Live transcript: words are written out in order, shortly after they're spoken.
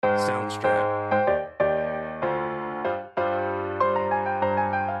Soundstrap.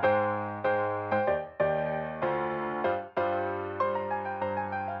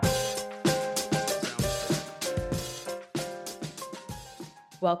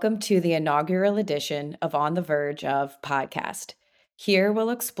 Welcome to the inaugural edition of On the Verge of podcast. Here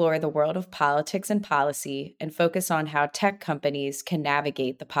we'll explore the world of politics and policy and focus on how tech companies can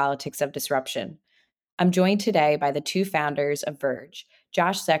navigate the politics of disruption. I'm joined today by the two founders of Vrge,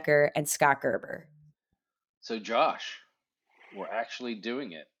 Josh Secker and Scott Gerber. So Josh, we're actually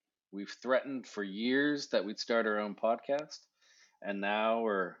doing it. We've threatened for years that we'd start our own podcast, and now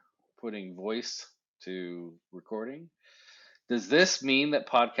we're putting voice to recording. Does this mean that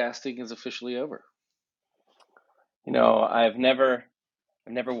podcasting is officially over? You know, I've never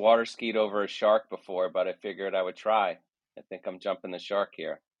water skied over a shark before, but I figured I would try. I think I'm jumping the shark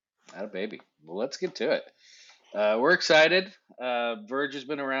here. Atta baby. Well, let's get to it. We're excited. Verge has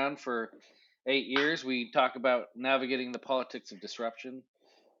been around for 8 years. We talk about navigating the politics of disruption.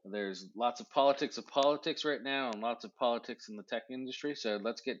 There's lots of politics right now and lots of politics in the tech industry, so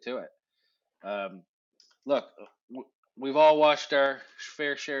let's get to it. Look, we've all watched our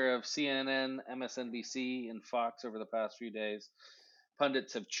fair share of CNN, MSNBC, and Fox over the past few days.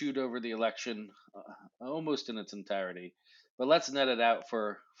 Pundits have chewed over the election almost in its entirety, but let's net it out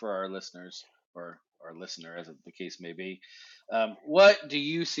for our listeners, or our listener, as the case may be. What do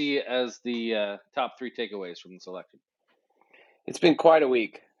you see as the top three takeaways from this election? It's been quite a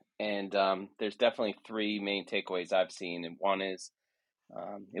week, and there's definitely three main takeaways I've seen. And one is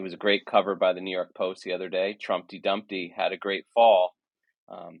it was a great cover by the New York Post the other day. Trumpty Dumpty had a great fall.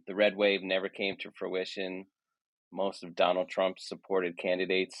 The red wave never came to fruition. Most of Donald Trump's supported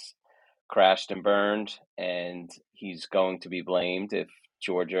candidates crashed and burned, and he's going to be blamed if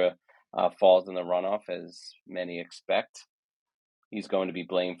Georgia falls in the runoff, as many expect. He's going to be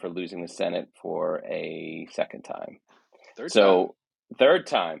blamed for losing the Senate for a second time. Third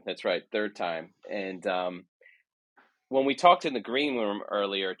time. That's right, third time. And when we talked in the green room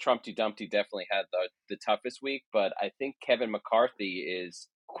earlier, Trumpty Dumpty definitely had the toughest week, but I think Kevin McCarthy is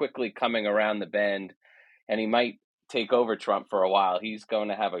quickly coming around the bend, and he might take over Trump for a while. He's going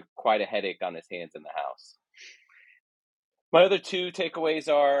to have quite a headache on his hands in the House. My other two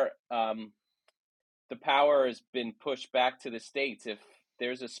takeaways are the power has been pushed back to the states. If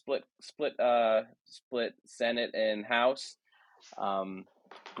there's a split Senate and House,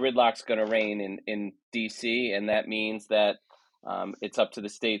 gridlock's going to reign in D.C., and that means that it's up to the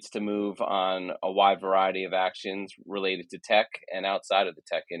states to move on a wide variety of actions related to tech and outside of the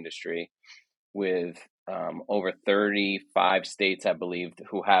tech industry, with over 35 states, I believe,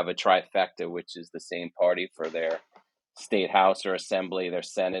 who have a trifecta, which is the same party for their state house or assembly, their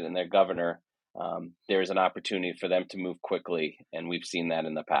Senate, and their governor. There's an opportunity for them to move quickly, and we've seen that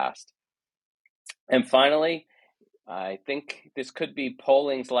in the past. And finally, I think this could be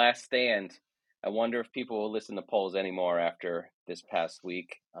polling's last stand. I wonder if people will listen to polls anymore after this past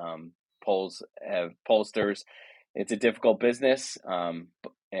week. Polls have pollsters. It's a difficult business,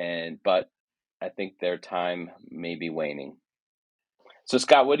 but I think their time may be waning. So,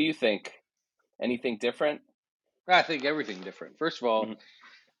 Scott, what do you think? Anything different? I think everything different. First of all,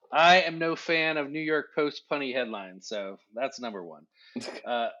 I am no fan of New York Post punny headlines, so that's number one.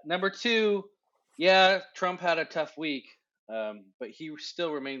 Number two, yeah, Trump had a tough week, but he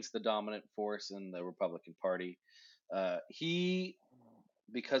still remains the dominant force in the Republican Party. He,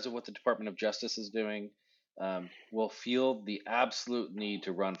 because of what the Department of Justice is doing, will feel the absolute need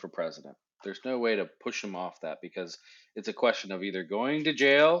to run for president. There's no way to push him off that, because it's a question of either going to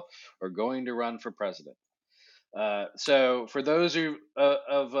jail or going to run for president. So for those of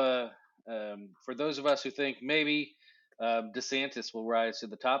us who think maybe DeSantis will rise to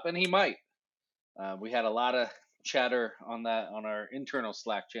the top, and he might. We had a lot of chatter on that on our internal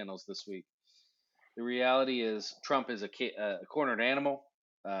Slack channels this week. The reality is Trump is a cornered animal.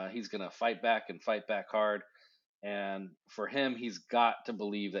 He's going to fight back and fight back hard. And for him, he's got to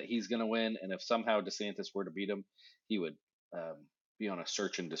believe that he's going to win. And if somehow DeSantis were to beat him, he would be on a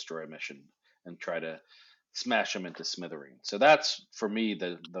search and destroy mission and try to smash him into smithereens. So that's, for me,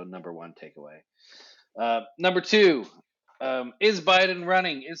 the number one takeaway. Number two, is Biden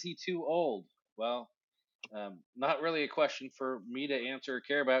running? Is he too old? Well, not really a question for me to answer or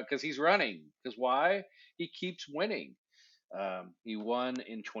care about, because he's running. Because why? He keeps winning. He won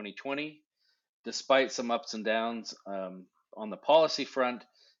in 2020. Despite some ups and downs on the policy front,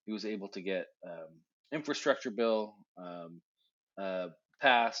 he was able to get infrastructure bill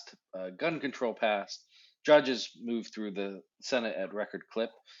passed, gun control passed, judges moved through the Senate at record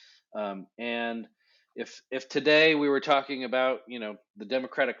clip, and if today we were talking about the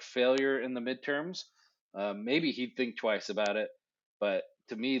Democratic failure in the midterms, maybe he'd think twice about it. But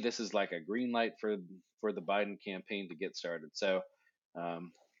to me, this is like a green light for the Biden campaign to get started. So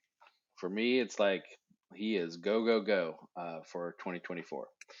um, for me, it's like he is go go go for 2024.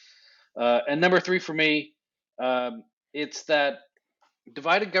 And number three for me, it's that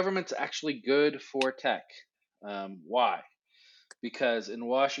divided government's actually good for tech. Why? Because in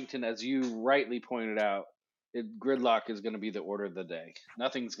Washington, as you rightly pointed out, gridlock is going to be the order of the day.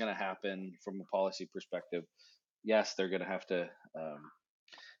 Nothing's going to happen from a policy perspective. Yes, they're going to have to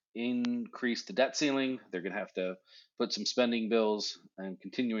increase the debt ceiling. They're going to have to put some spending bills and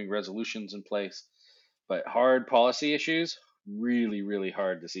continuing resolutions in place. But hard policy issues, really, really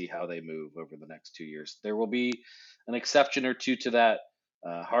hard to see how they move over the next 2 years. There will be an exception or two to that.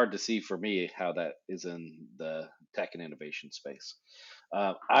 Hard to see for me how that is in the tech and innovation space.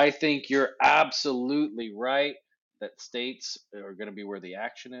 I think you're absolutely right that states are going to be where the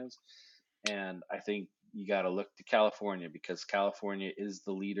action is. And I think you got to look to California because California is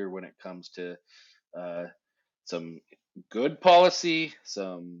the leader when it comes to uh, some good policy,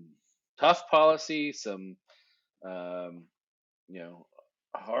 some tough policy, some um, you know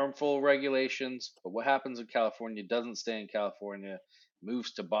harmful regulations. But what happens in California doesn't stay in California,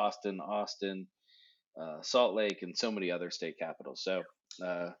 moves to Boston, Austin, Salt Lake, and so many other state capitals. So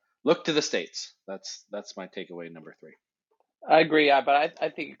look to the states. That's my takeaway number three. I agree, but I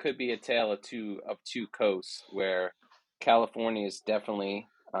think it could be a tale of two coasts where California is definitely,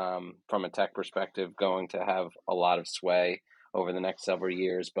 from a tech perspective, going to have a lot of sway over the next several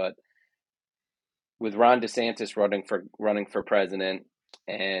years. But with Ron DeSantis running for president,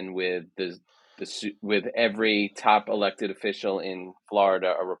 and with with every top elected official in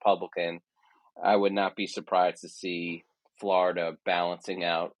Florida a Republican, I would not be surprised to see Florida balancing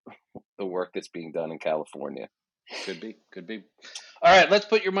out the work that's being done in California. Could be. All right, let's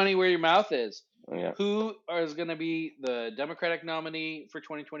put your money where your mouth is. Yeah. Who is going to be the Democratic nominee for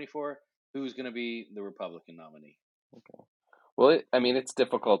 2024? Who's going to be the Republican nominee? Okay. Well, it's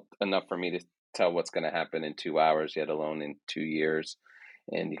difficult enough for me to tell what's going to happen in 2 hours, yet alone in 2 years.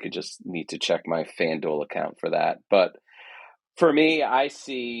 And you could just need to check my FanDuel account for that. But for me, I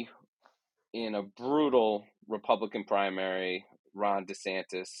see in a brutal Republican primary, Ron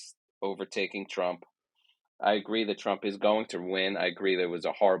DeSantis overtaking Trump. I agree that Trump is going to win. I agree that it was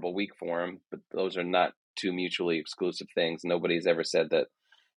a horrible week for him, but those are not two mutually exclusive things. Nobody's ever said that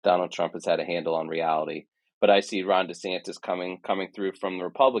Donald Trump has had a handle on reality. But I see Ron DeSantis coming through from the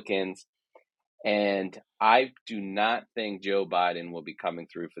Republicans, and I do not think Joe Biden will be coming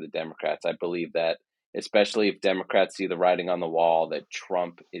through for the Democrats. I believe that, especially if Democrats see the writing on the wall that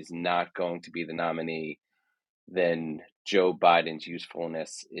Trump is not going to be the nominee, then Joe Biden's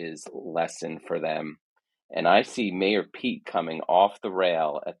usefulness is lessened for them. And I see Mayor Pete coming off the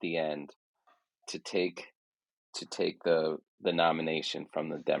rail at the end to take the nomination from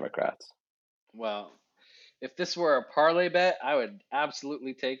the Democrats. Well, if this were a parlay bet, I would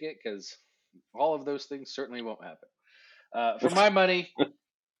absolutely take it because all of those things certainly won't happen. For my money,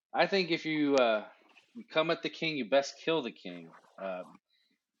 I think if you come at the king, you best kill the king.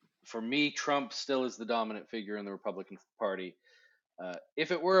 For me, Trump still is the dominant figure in the Republican Party.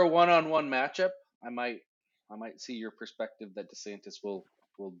 If it were a one-on-one matchup, I might see your perspective that DeSantis will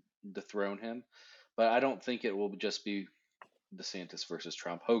dethrone him, but I don't think it will just be DeSantis versus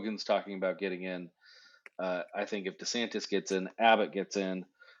Trump. Hogan's talking about getting in. I think if DeSantis gets in, Abbott gets in.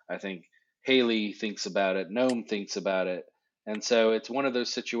 I think Haley thinks about it. Noam thinks about it, and so it's one of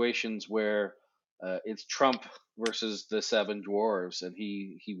those situations where it's Trump versus the seven dwarves, and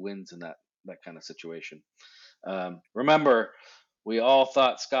he wins in that kind of situation. Remember, we all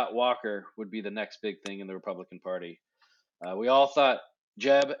thought Scott Walker would be the next big thing in the Republican Party. We all thought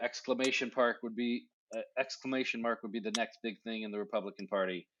Jeb exclamation mark would be the next big thing in the Republican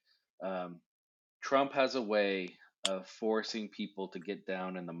Party. Um, Trump has a way of forcing people to get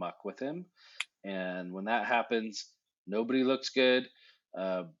down in the muck with him, and when that happens, nobody looks good.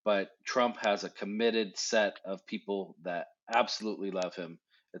 But Trump has a committed set of people that absolutely love him.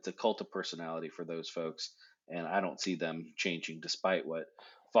 It's a cult of personality for those folks, and I don't see them changing despite what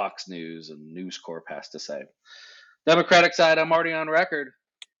Fox News and News Corp has to say. Democratic side, I'm already on record.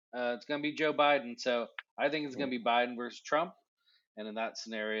 It's going to be Joe Biden, so I think it's going to be Biden versus Trump, and in that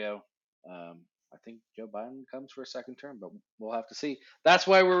scenario, I think Joe Biden comes for a second term, but we'll have to see. That's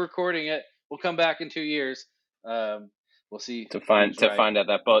why we're recording it. We'll come back in 2 years. We'll see to find right. out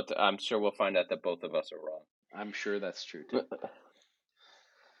that both. I'm sure we'll find out that both of us are wrong. I'm sure that's true too.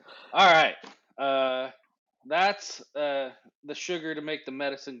 All right. that's the sugar to make the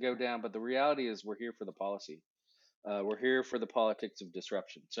medicine go down. But the reality is, we're here for the policy. We're here for the politics of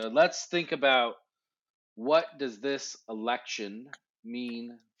disruption. So let's think about, what does this election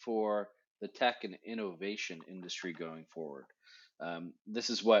mean for the tech and innovation industry going forward? This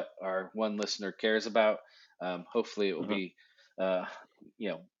is what our one listener cares about. Hopefully, it will Mhm. be, uh,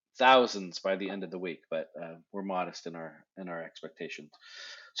 thousands by the end of the week, but we're modest in our expectations.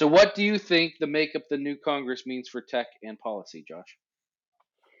 So, what do you think the makeup of the new Congress means for tech and policy, Josh?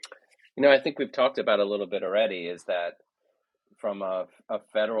 I think we've talked about a little bit already. Is that from a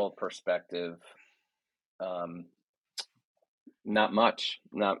federal perspective, um, not much,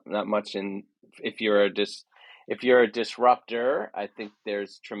 not much. In if you're if you're a disruptor, I think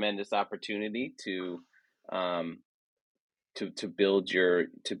there's tremendous opportunity um, to build your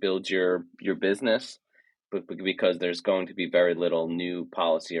business, but because there's going to be very little new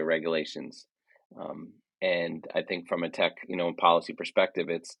policy or regulations. And I think from a tech, policy perspective,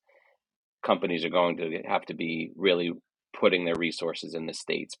 it's companies are going to have to be really putting their resources in the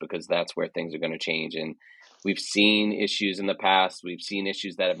states, because that's where things are going to change. And we've seen issues in the past. We've seen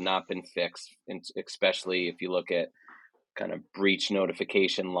issues that have not been fixed, and especially if you look at kind of breach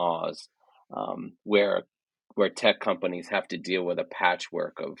notification laws, where tech companies have to deal with a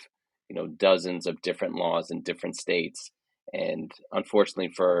patchwork of dozens of different laws in different states. And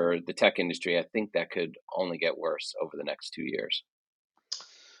unfortunately for the tech industry, I think that could only get worse over the next 2 years.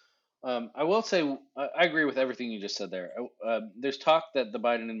 I will say, I agree with everything you just said there. There's talk that the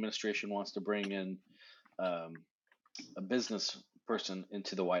Biden administration wants to bring in um, a business person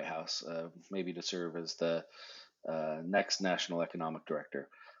into the White House, maybe to serve as the next national economic director.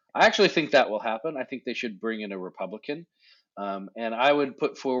 I actually think that will happen. I think they should bring in a Republican. And I would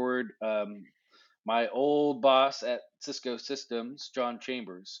put forward my old boss at Cisco Systems, John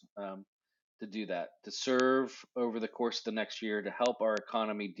Chambers, to do that, to serve over the course of the next year, to help our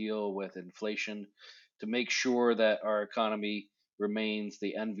economy deal with inflation, to make sure that our economy remains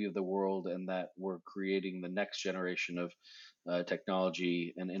the envy of the world, and that we're creating the next generation of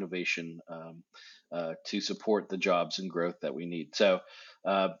technology and innovation, to support the jobs and growth that we need. So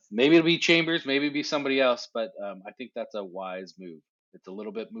maybe it'll be Chambers, maybe it'll be somebody else, but I think that's a wise move. It's a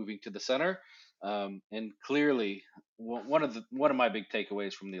little bit moving to the center, and clearly, one of my big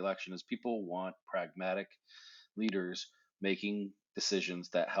takeaways from the election is people want pragmatic leaders making decisions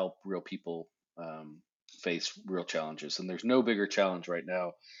that help real people face real challenges. And there's no bigger challenge right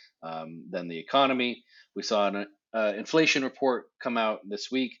now than the economy. We saw an inflation report come out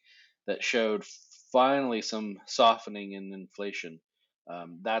this week that showed finally some softening in inflation.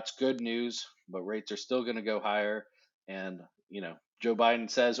 That's good news, but rates are still going to go higher. And Joe Biden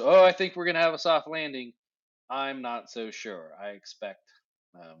says, "Oh, I think we're going to have a soft landing." I'm not so sure. I expect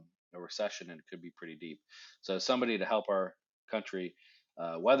a recession, and it could be pretty deep. So somebody to help our country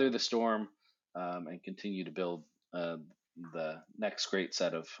weather the storm, and continue to build the next great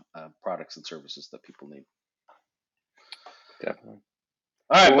set of products and services that people need. Definitely.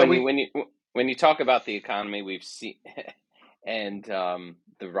 All right, Well, but when you talk about the economy, we've seen and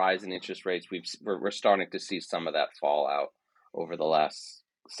the rise in interest rates, we're starting to see some of that fallout over the last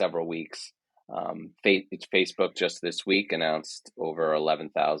several weeks. Facebook just this week announced over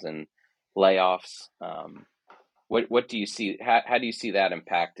 11,000 layoffs. What do you see? How do you see that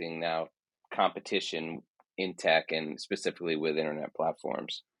impacting now competition in tech, and specifically with internet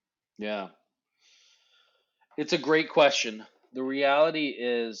platforms? yeah, it's a great question. The reality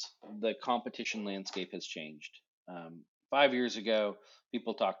is the competition landscape has changed. 5 years ago,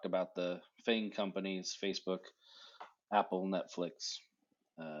 people talked about the FANG companies, Facebook, Apple, Netflix,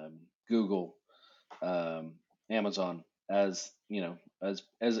 Google, um, Amazon, as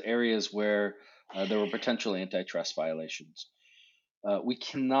as areas where there were potential antitrust violations. We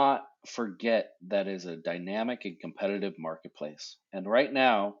cannot forget that is a dynamic and competitive marketplace. And right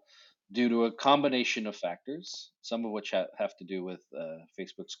now, due to a combination of factors, some of which have to do with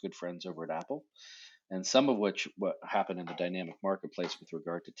Facebook's good friends over at Apple, and some of which what happened in the dynamic marketplace with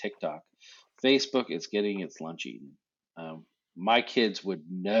regard to TikTok, Facebook is getting its lunch eaten. My kids would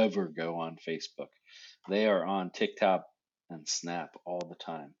never go on Facebook. They are on TikTok and Snap all the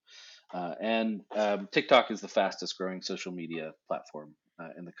time. And TikTok is the fastest growing social media platform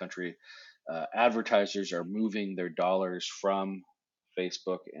in the country. Advertisers are moving their dollars from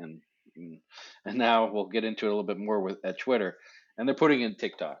Facebook, and now we'll get into it a little bit more with at Twitter, and they're putting in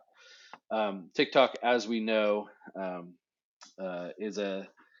TikTok. TikTok, as we know, is a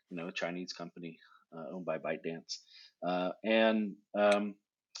Chinese company owned by ByteDance, and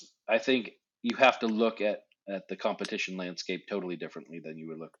I think you have to look at at the competition landscape totally differently than you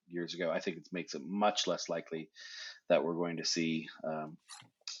would look years ago. I think it makes it much less likely that we're going to see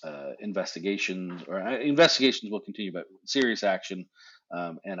investigations, or investigations will continue, but serious action.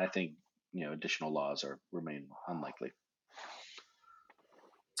 And I think additional laws remain unlikely.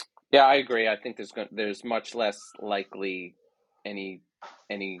 Yeah, I agree. I think there's much less likely any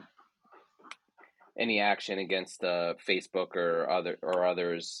action against Facebook or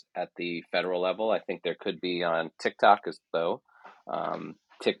others at the federal level. I think there could be on TikTok as though.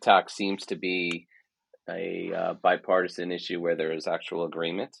 TikTok seems to be a bipartisan issue where there is actual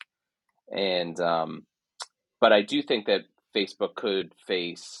agreement, and but I do think that Facebook could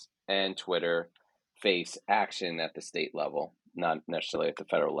face, and Twitter face, action at the state level, not necessarily at the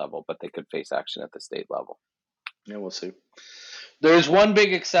federal level, but they could face action at the state level. Yeah, we'll see. There's one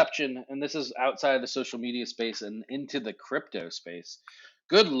big exception, and this is outside of the social media space and into the crypto space.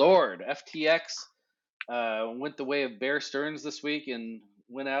 Good Lord, FTX went the way of Bear Stearns this week and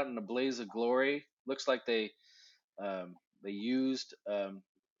went out in a blaze of glory. Looks like they used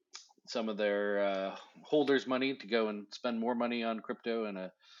some of their holders' money to go and spend more money on crypto and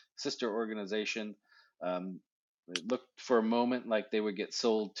a sister organization. It looked for a moment like they would get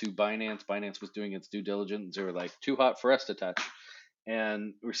sold to Binance. Binance was doing its due diligence. They were like, too hot for us to touch.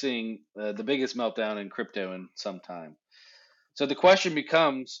 And we're seeing the biggest meltdown in crypto in some time. So the question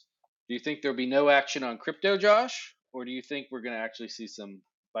becomes, do you think there'll be no action on crypto, Josh? Or do you think we're going to actually see some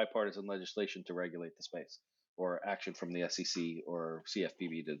bipartisan legislation to regulate the space, or action from the SEC or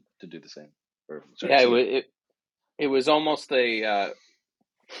CFPB to do the same? It was almost a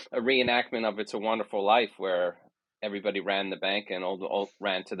reenactment of It's a Wonderful Life, where everybody ran the bank and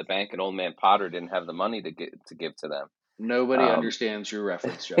ran to the bank, and old man Potter didn't have the money to give to them. Nobody understands your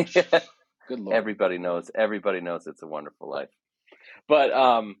reference, Josh. Good Lord. Everybody knows It's a Wonderful Life. But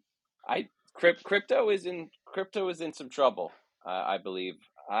crypto is in some trouble. I believe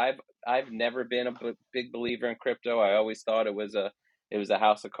I've never been a big believer in crypto. I always thought it was a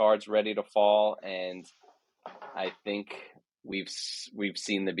house of cards ready to fall, and I think we've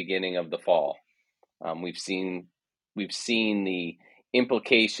seen the beginning of the fall. We've seen the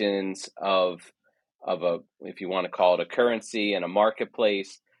implications of a, if you want to call it, a currency and a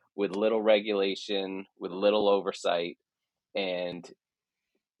marketplace with little regulation, with little oversight, and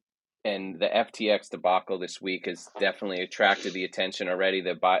the FTX debacle this week has definitely attracted the attention already.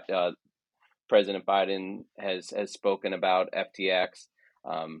 That President Biden has spoken about FTX.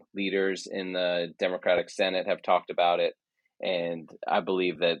 Leaders in the Democratic Senate have talked about it, and I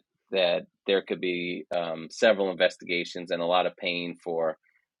believe that there could be several investigations and a lot of pain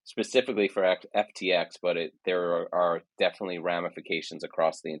specifically for FTX, but there are definitely ramifications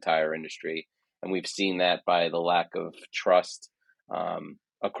across the entire industry, and we've seen that by the lack of trust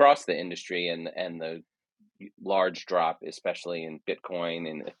across the industry and the large drop, especially in Bitcoin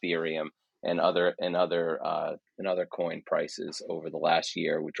and Ethereum and other coin prices over the last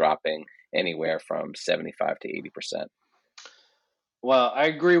year, dropping anywhere from 75 to 80%. Well, I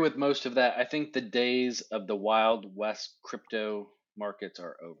agree with most of that. I think the days of the Wild West crypto markets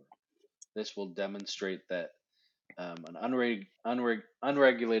are over. This will demonstrate that an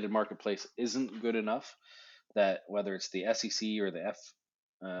unregulated marketplace isn't good enough, that whether it's the SEC or the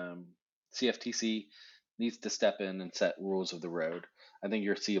CFTC needs to step in and set rules of the road. I think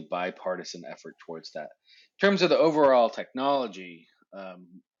you'll see a bipartisan effort towards that. In terms of the overall technology, in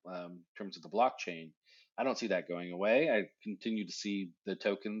terms of the blockchain, I don't see that going away. I continue to see the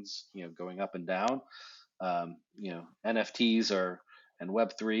tokens, going up and down. NFTs and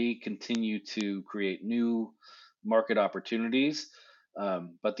Web3 continue to create new market opportunities.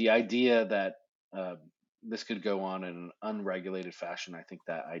 But the idea that this could go on in an unregulated fashion, I think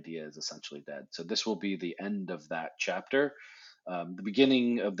that idea is essentially dead. So this will be the end of that chapter. The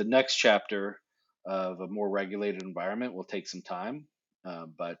beginning of the next chapter of a more regulated environment will take some time,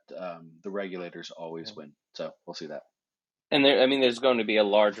 but the regulators always win. So we'll see that. And there's going to be a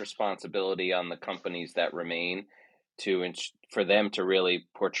large responsibility on the companies that remain for them to really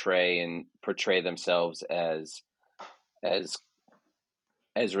portray themselves as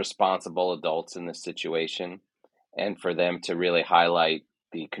responsible adults in this situation, and for them to really highlight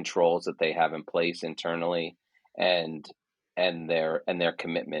the controls that they have in place internally, and their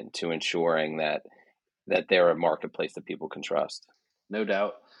commitment to ensuring that they're a marketplace that people can trust. No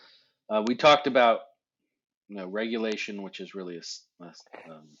doubt. We talked about regulation, which is really a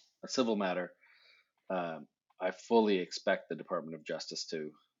civil matter. I fully expect the Department of Justice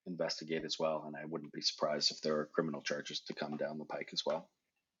to investigate as well, and I wouldn't be surprised if there are criminal charges to come down the pike as well.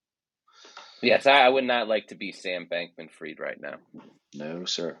 Yes, I would not like to be Sam Bankman-Fried right now. No,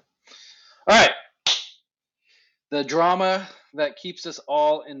 sir. All right. The drama that keeps us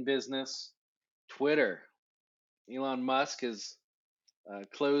all in business, Twitter. Elon Musk has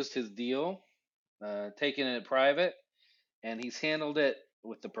closed his deal, taken it private, and he's handled it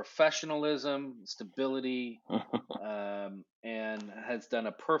with the professionalism, stability, and has done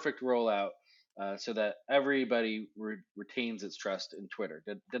a perfect rollout so that everybody retains its trust in Twitter.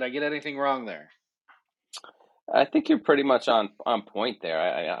 Did I get anything wrong there? I think you're pretty much on point there.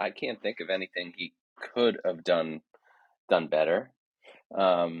 I can't think of anything he could have done better.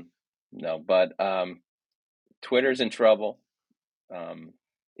 No, but Twitter's in trouble.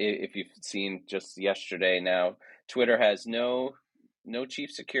 If you've seen just yesterday now, Twitter has no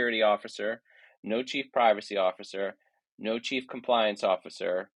chief security officer, no chief privacy officer, no chief compliance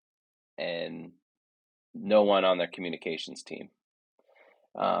officer, and no one on their communications team.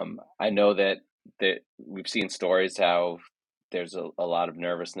 I know that we've seen stories how there's a lot of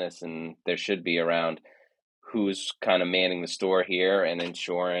nervousness, and there should be, around who's kind of manning the store here and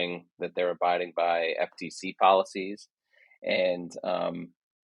ensuring that they're abiding by FTC policies. And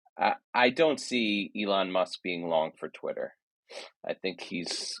I don't see Elon Musk being long for Twitter. I think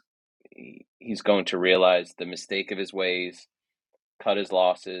he's going to realize the mistake of his ways, cut his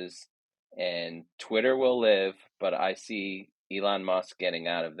losses, and Twitter will live. But I see Elon Musk getting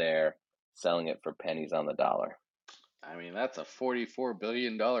out of there, selling it for pennies on the dollar. I mean, that's a $44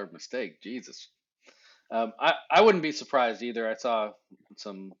 billion mistake. Jesus. I wouldn't be surprised either. I saw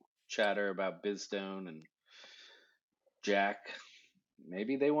some chatter about Bizstone and Jack.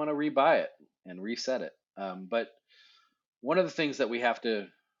 Maybe they want to rebuy it and reset it. But one of the things that we have to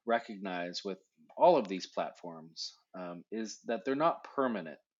recognize with all of these platforms is that they're not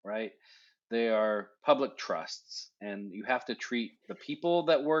permanent, right? They are public trusts, and you have to treat the people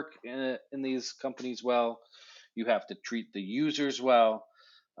that work in these companies well. You have to treat the users well,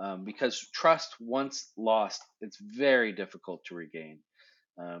 because trust, once lost, it's very difficult to regain.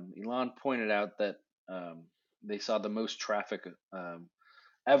 Elon pointed out that they saw the most traffic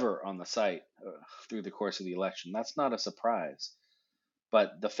ever on the site through the course of the election. That's not a surprise.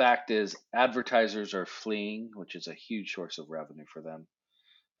 But the fact is, advertisers are fleeing, which is a huge source of revenue for them.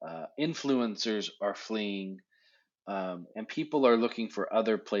 Influencers are fleeing, and people are looking for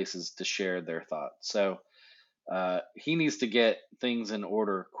other places to share their thoughts. So he needs to get things in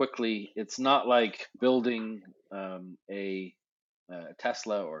order quickly. It's not like building a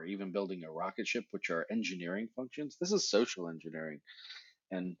Tesla or even building a rocket ship, which are engineering functions. This is social engineering,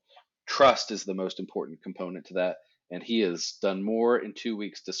 and trust is the most important component to that. And he has done more in 2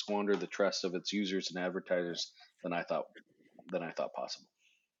 weeks to squander the trust of its users and advertisers than I thought possible.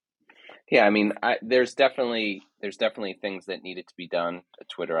 Yeah, I mean, there's definitely things that needed to be done.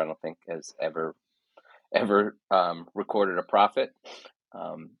 Twitter, I don't think, has ever recorded a profit,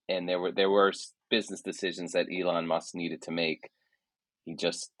 and there were business decisions that Elon Musk needed to make. He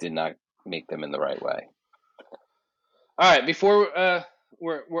just did not make them in the right way. All right, before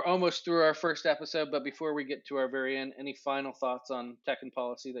we're almost through our first episode, but before we get to our very end, any final thoughts on tech and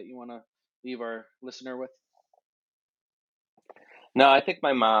policy that you want to leave our listener with? No, I think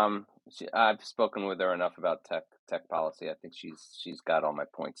my mom. I've spoken with her enough about tech policy. I think she's got all my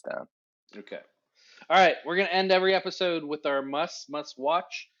points down. Okay. All right, we're gonna end every episode with our must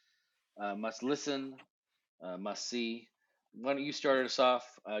watch, must listen, must see. Why don't you start us off?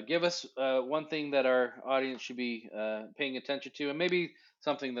 Give us one thing that our audience should be paying attention to, and maybe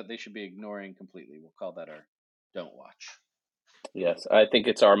something that they should be ignoring completely. We'll call that our don't watch. Yes, I think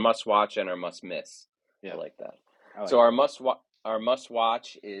it's our must watch and our must miss. Yeah. I like that. I like So that. our must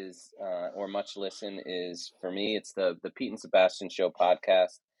watch is or much listen is, for me, it's the Pete and Sebastian Show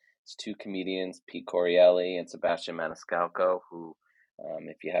podcast. It's two comedians, Pete Corielli and Sebastian Maniscalco, who,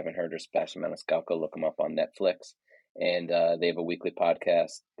 if you haven't heard of Sebastian Maniscalco, look them up on Netflix. And they have a weekly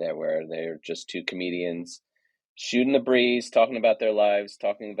podcast where they're just two comedians shooting the breeze, talking about their lives,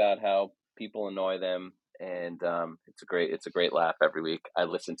 talking about how people annoy them, and it's a great laugh every week. I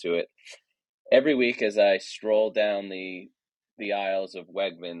listen to it every week as I stroll down the aisles of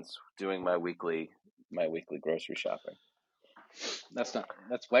Wegmans doing my weekly grocery shopping. That's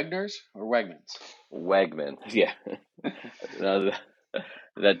Wegner's or Wegmans? Wegmans, yeah.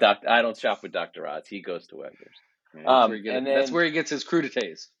 I don't shop with Dr. Oz. He goes to Wegmans. Yeah, that's where he gets his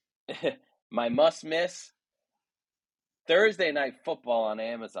crudités. My must miss: Thursday Night Football on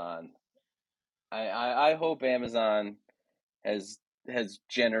Amazon. I hope Amazon has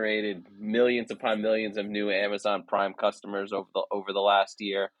generated millions upon millions of new Amazon Prime customers over the last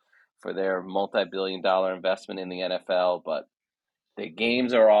year for their multi-billion-dollar investment in the NFL, but the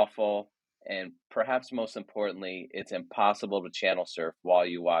games are awful, and perhaps most importantly, it's impossible to channel surf while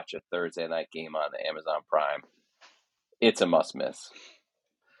you watch a Thursday night game on Amazon Prime. it's a must miss.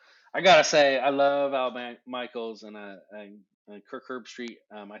 I gotta say, I love Al Michaels and Kirk Herbstreit.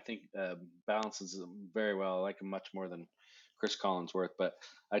 I think balances them very well. I like him much more than Chris Collinsworth, but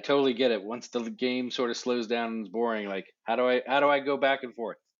I totally get it. Once the game sort of slows down and is boring, like how do I go back and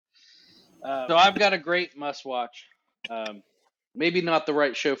forth? So I've got a great must watch. Maybe not the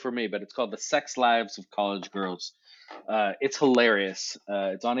right show for me, but it's called The Sex Lives of College Girls. It's hilarious.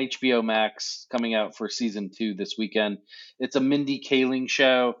 It's on HBO Max, coming out for season 2 this weekend. It's a Mindy Kaling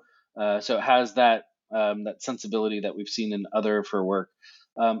show, so it has that sensibility that we've seen in other of her work.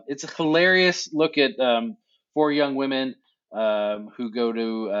 It's a hilarious look at 4 young women who go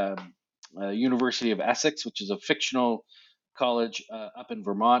to University of Essex, which is a fictional college up in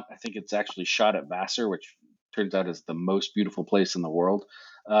Vermont. I think it's actually shot at Vassar, which turns out is the most beautiful place in the world.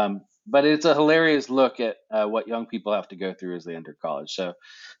 But it's a hilarious look at what young people have to go through as they enter college. So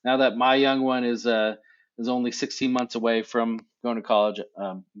now that my young one is only 16 months away from going to college, it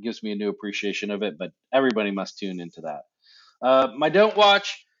gives me a new appreciation of it. But everybody must tune into that. My don't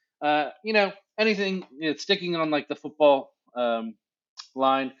watch, anything sticking on like the football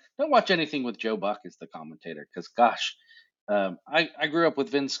line. Don't watch anything with Joe Buck as the commentator because, gosh, I grew up with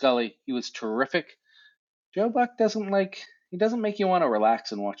Vin Scully. He was terrific. Joe Buck doesn't make you want to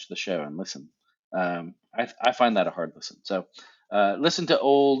relax and watch the show and listen. I find that a hard listen. So listen to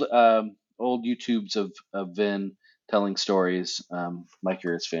old YouTubes of Vin telling stories like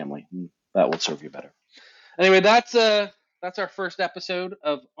you're his family. That will serve you better. Anyway, that's our first episode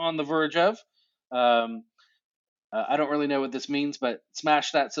of On the Verge of. I don't really know what this means, but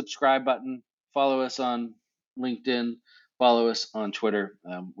smash that subscribe button. Follow us on LinkedIn. Follow us on Twitter.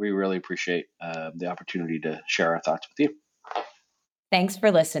 We really appreciate the opportunity to share our thoughts with you. Thanks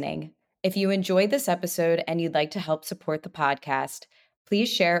for listening. If you enjoyed this episode and you'd like to help support the podcast, please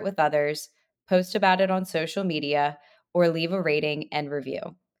share it with others, post about it on social media, or leave a rating and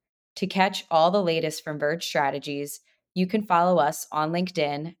review. To catch all the latest from Vrge Strategies, you can follow us on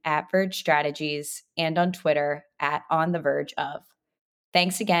LinkedIn at Vrge Strategies and on Twitter at On the Verge of.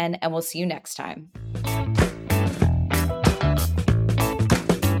 Thanks again, and we'll see you next time.